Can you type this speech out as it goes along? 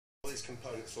these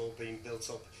components all being built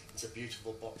up into a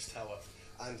beautiful box tower.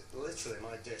 And literally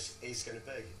my dish is going to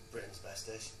be Britain's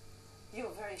best dish.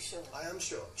 You're very sure? I am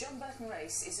sure. John Burton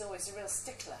Race is always a real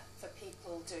stickler for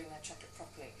people doing their chocolate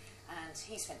properly, and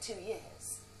he spent 2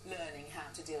 years learning how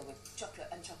to deal with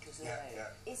chocolate and chocolate alone.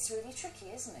 Yeah. It's really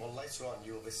tricky, isn't it? Well, later on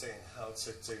you will be seeing how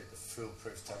to do the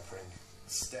foolproof tempering,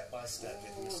 step by step.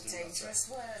 Oh,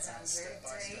 dangerous words, Andrew.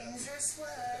 Dangerous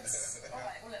words. All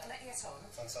right, well, look, I'll let you get on.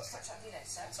 Fantastic. Catch up with you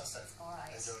later. Fantastic. All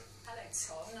right. Enjoy. Hello,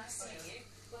 Tom. Nice to meet you.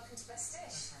 Welcome to Best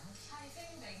Dish. How are you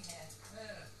feeling being here?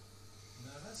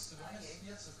 Nervous, to be honest.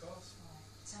 Yes, of course. Right.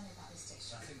 Tell me about this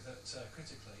dish. I think that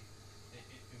critically, it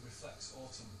reflects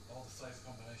autumn. All the flavour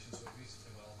combinations work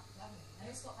beautifully well. Lovely. And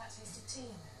it's got that taste of tea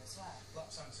in there as well.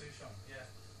 Lapsang souchong, yeah.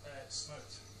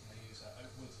 Smoked. They use oak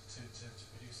wood to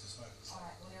produce the smoke. So. All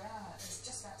right, well, your hour is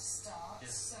just about to start,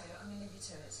 Yes. so I'm going to leave you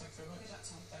to it. Thank you very much. Good luck,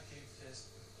 Tom. Thank you.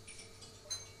 Cheers.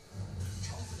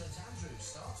 Confident Andrew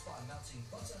starts by melting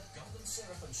butter, golden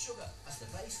syrup and sugar as the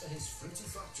base for his fruity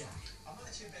flapjack. I'm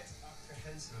actually a bit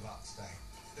apprehensive about today.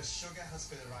 The sugar has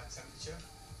to be the right temperature,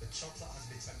 the chocolate has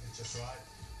to be tempered just right,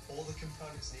 all the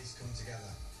components need to come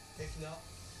together. If not,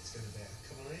 it's going to be a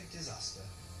culinary disaster.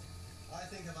 I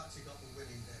think I've actually got the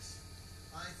winning dish.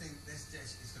 I think this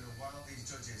dish is going to wow these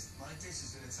judges. My dish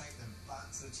is going to take them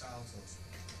back to the childhood.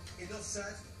 Enough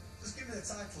said, just give me the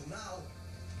title now.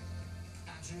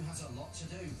 Andrew has a lot to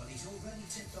do, but he's already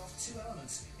tipped off 2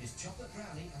 elements, his chocolate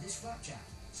brownie and his flapjack.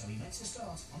 So he makes a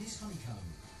start on his honeycomb.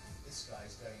 This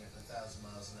guy's going at 1,000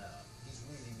 miles an hour. He's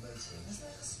really motoring. Isn't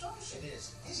it astonishing? It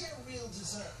is. Is it a real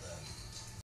dessert, though?